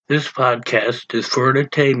This podcast is for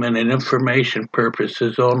entertainment and information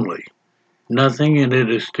purposes only. Nothing in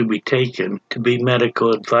it is to be taken to be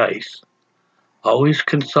medical advice. Always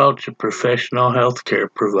consult your professional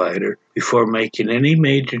healthcare provider before making any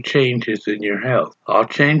major changes in your health. All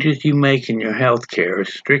changes you make in your healthcare are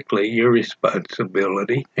strictly your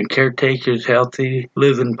responsibility, and Caretaker's Healthy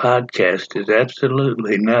Living podcast is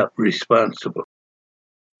absolutely not responsible.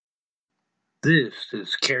 This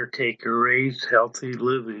is Caretaker Ray's Healthy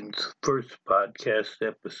Living's first podcast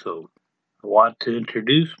episode. I want to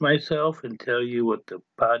introduce myself and tell you what the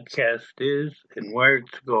podcast is and where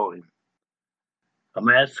it's going. I'm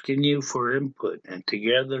asking you for input, and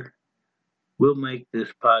together we'll make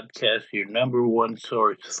this podcast your number one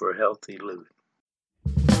source for healthy living.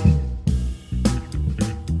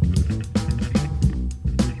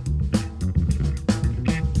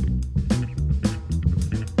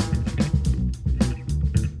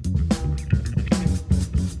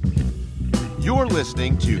 You're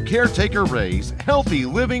listening to Caretaker Ray's Healthy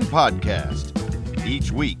Living Podcast.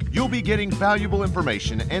 Each week, you'll be getting valuable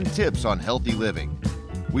information and tips on healthy living.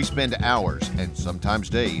 We spend hours and sometimes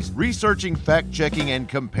days researching, fact-checking, and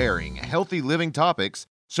comparing healthy living topics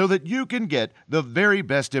so that you can get the very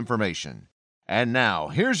best information. And now,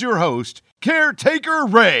 here's your host, Caretaker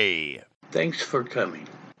Ray. Thanks for coming.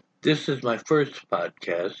 This is my first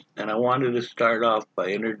podcast, and I wanted to start off by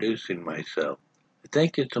introducing myself. I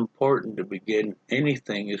think it's important to begin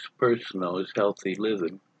anything as personal as healthy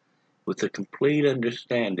living with a complete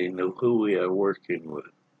understanding of who we are working with.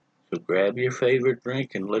 So grab your favorite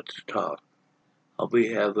drink and let's talk. I'll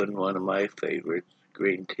be having one of my favorites,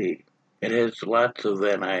 green tea. It has lots of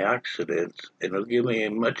antioxidants and it'll give me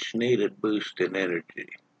a much needed boost in energy.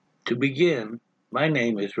 To begin, my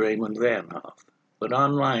name is Raymond Vanhoff, but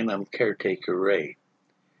online I'm Caretaker Ray.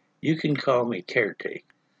 You can call me Caretaker.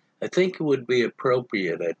 I think it would be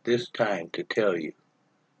appropriate at this time to tell you,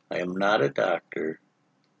 I am not a doctor,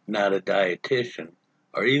 not a dietitian,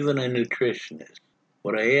 or even a nutritionist.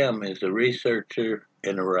 What I am is a researcher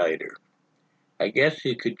and a writer. I guess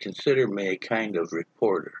you could consider me a kind of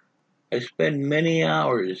reporter. I spend many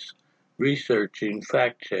hours researching,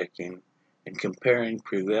 fact-checking, and comparing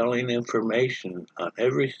prevailing information on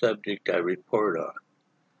every subject I report on.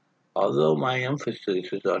 Although my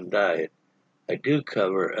emphasis is on diet, I do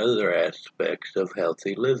cover other aspects of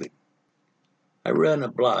healthy living. I run a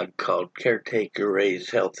blog called Caretaker Ray's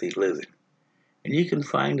Healthy Living, and you can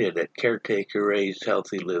find it at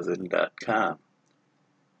caretakerrayshealthyliving.com.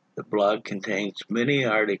 The blog contains many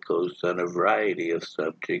articles on a variety of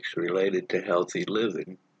subjects related to healthy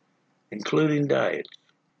living, including diets.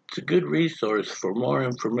 It's a good resource for more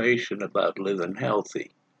information about living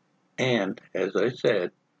healthy, and, as I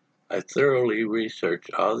said, I thoroughly research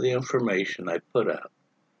all the information I put out.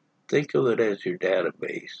 Think of it as your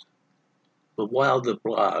database. But while the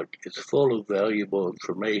blog is full of valuable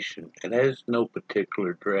information and has no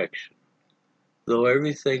particular direction, though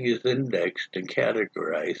everything is indexed and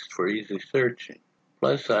categorized for easy searching.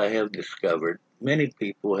 Plus, I have discovered many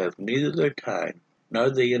people have neither the time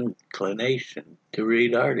nor the inclination to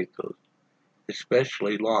read articles,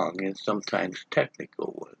 especially long and sometimes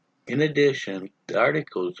technical ones. In addition, the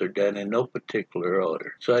articles are done in no particular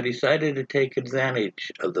order, so I decided to take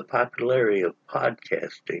advantage of the popularity of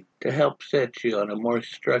podcasting to help set you on a more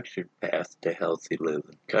structured path to healthy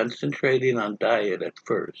living, concentrating on diet at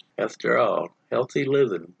first. After all, healthy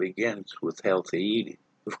living begins with healthy eating.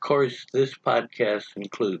 Of course, this podcast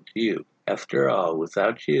includes you. After all,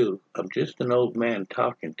 without you, I'm just an old man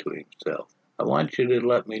talking to himself. I want you to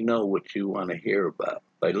let me know what you want to hear about.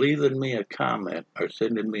 By leaving me a comment or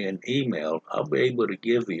sending me an email, I'll be able to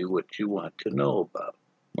give you what you want to know about.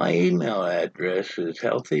 My email address is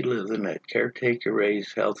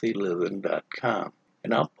healthyliving@caretakerrayshealthyliving.com,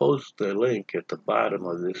 and I'll post the link at the bottom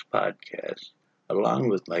of this podcast, along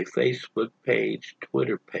with my Facebook page,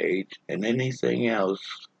 Twitter page, and anything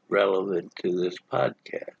else relevant to this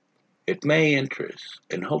podcast. It may interest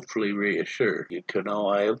and hopefully reassure you to know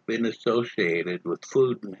I have been associated with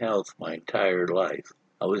food and health my entire life.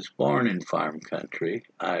 I was born in farm country,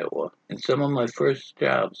 Iowa, and some of my first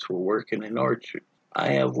jobs were working in orchards. I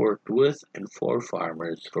have worked with and for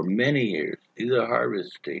farmers for many years, either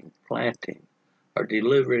harvesting, planting, or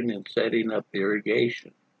delivering and setting up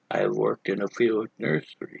irrigation. I have worked in a few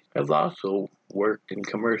nurseries. I've also worked in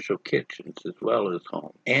commercial kitchens as well as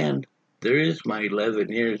home. And there is my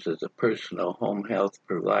 11 years as a personal home health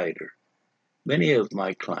provider. Many of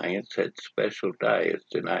my clients had special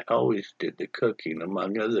diets, and I always did the cooking,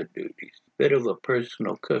 among other duties. Bit of a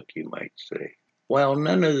personal cook, you might say. While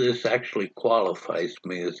none of this actually qualifies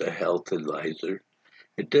me as a health advisor,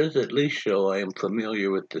 It does at least show I am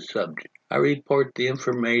familiar with the subject. I report the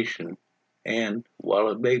information, and,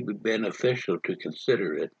 while it may be beneficial to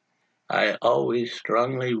consider it, I always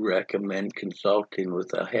strongly recommend consulting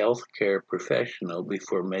with a healthcare professional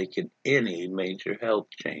before making any major health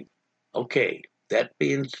change. Okay, that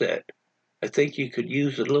being said, I think you could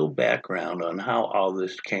use a little background on how all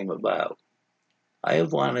this came about. I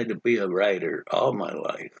have wanted to be a writer all my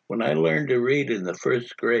life. When I learned to read in the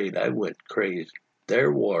first grade, I went crazy.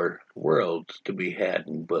 There were worlds to be had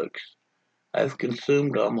in books. I've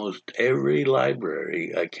consumed almost every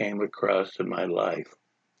library I came across in my life.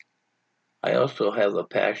 I also have a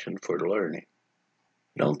passion for learning.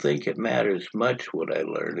 I don't think it matters much what I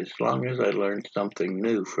learn as long as I learn something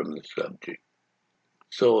new from the subject.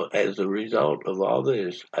 So, as a result of all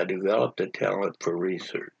this, I developed a talent for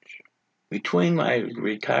research. Between my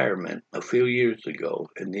retirement a few years ago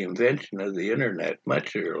and the invention of the internet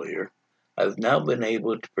much earlier, I've now been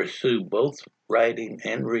able to pursue both writing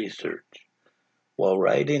and research. While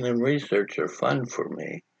writing and research are fun for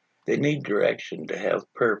me, they need direction to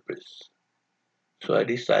have purpose. So I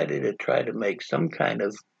decided to try to make some kind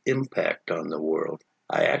of impact on the world.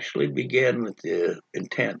 I actually began with the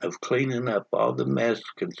intent of cleaning up all the mess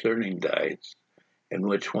concerning diets and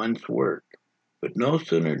which ones work. But no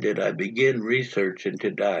sooner did I begin research into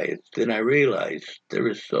diets than I realized there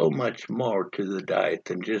is so much more to the diet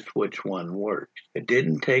than just which one works. It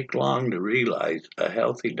didn't take long to realize a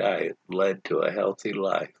healthy diet led to a healthy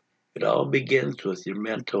life. It all begins with your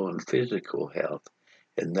mental and physical health,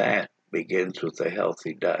 and that begins with a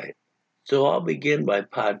healthy diet. So I'll begin by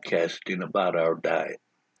podcasting about our diet.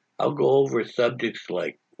 I'll go over subjects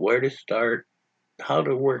like where to start, how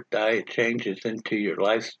to work diet changes into your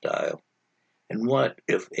lifestyle, and what,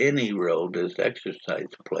 if any, role does exercise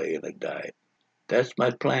play in a diet. That's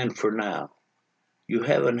my plan for now. You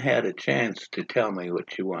haven't had a chance to tell me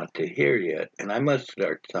what you want to hear yet, and I must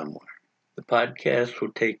start somewhere. The podcast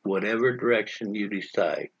will take whatever direction you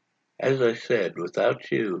decide. As I said, without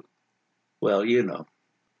you, well, you know.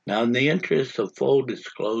 Now, in the interest of full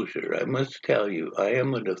disclosure, I must tell you I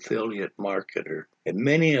am an affiliate marketer, and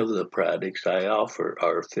many of the products I offer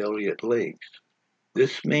are affiliate links.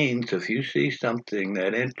 This means if you see something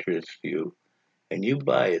that interests you and you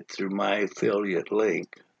buy it through my affiliate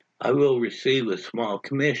link, I will receive a small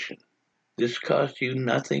commission. This costs you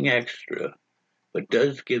nothing extra, but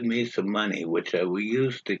does give me some money which I will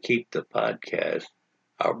use to keep the podcast,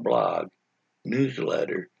 our blog,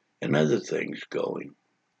 newsletter, and other things going.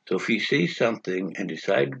 So if you see something and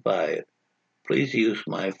decide to buy it, please use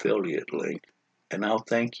my affiliate link, and I'll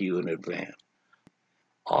thank you in advance.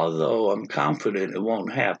 Although I'm confident it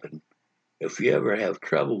won't happen, if you ever have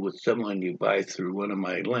trouble with someone you buy through one of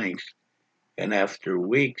my links, and after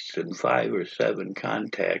weeks and 5 or 7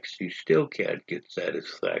 contacts you still can't get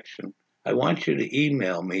satisfaction, I want you to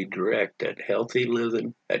email me direct at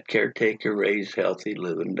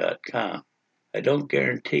healthyliving@caretakerraishealthyliving.com. I don't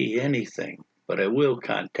guarantee anything, but I will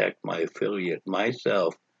contact my affiliate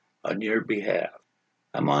myself on your behalf.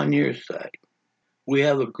 I'm on your side. We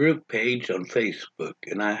have a group page on Facebook,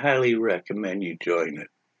 and I highly recommend you join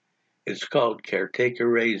it. It's called Caretaker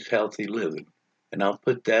Raise Healthy Living, and I'll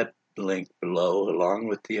put that link below along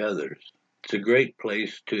with the others. It's a great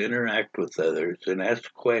place to interact with others and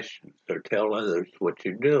ask questions or tell others what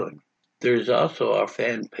you're doing. There's also our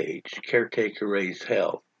fan page, Caretaker Raise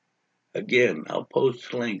Health. Again, I'll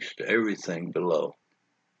post links to everything below.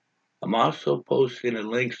 I'm also posting a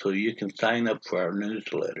link so you can sign up for our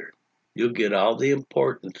newsletter. You'll get all the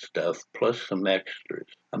important stuff plus some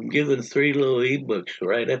extras. I'm giving 3 little ebooks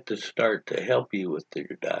right at the start to help you with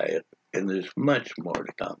your diet, and there's much more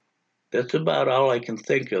to come. That's about all I can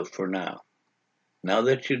think of for now. Now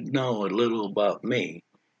that you know a little about me,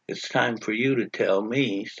 it's time for you to tell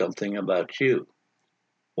me something about you.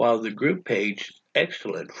 While the group page is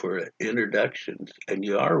excellent for introductions, and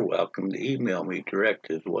you are welcome to email me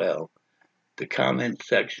direct as well, the comment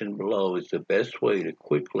section below is the best way to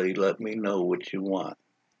quickly let me know what you want.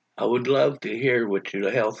 I would love to hear what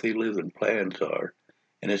your healthy living plans are,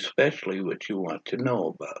 and especially what you want to know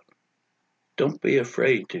about. Don't be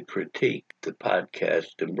afraid to critique the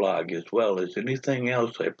podcast and blog as well as anything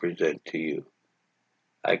else I present to you.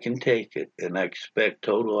 I can take it, and I expect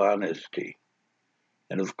total honesty.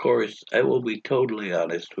 And of course, I will be totally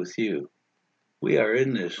honest with you. We are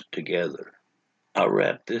in this together. I'll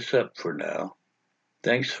wrap this up for now.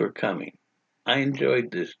 Thanks for coming. I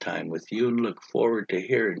enjoyed this time with you and look forward to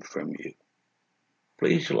hearing from you.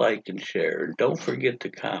 Please like and share, and don't forget to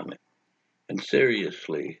comment. And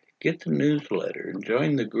seriously, get the newsletter and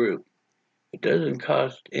join the group. It doesn't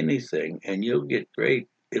cost anything, and you'll get great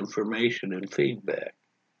information and feedback.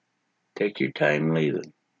 Take your time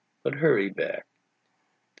leaving, but hurry back.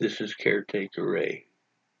 This is Caretaker Ray,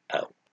 out.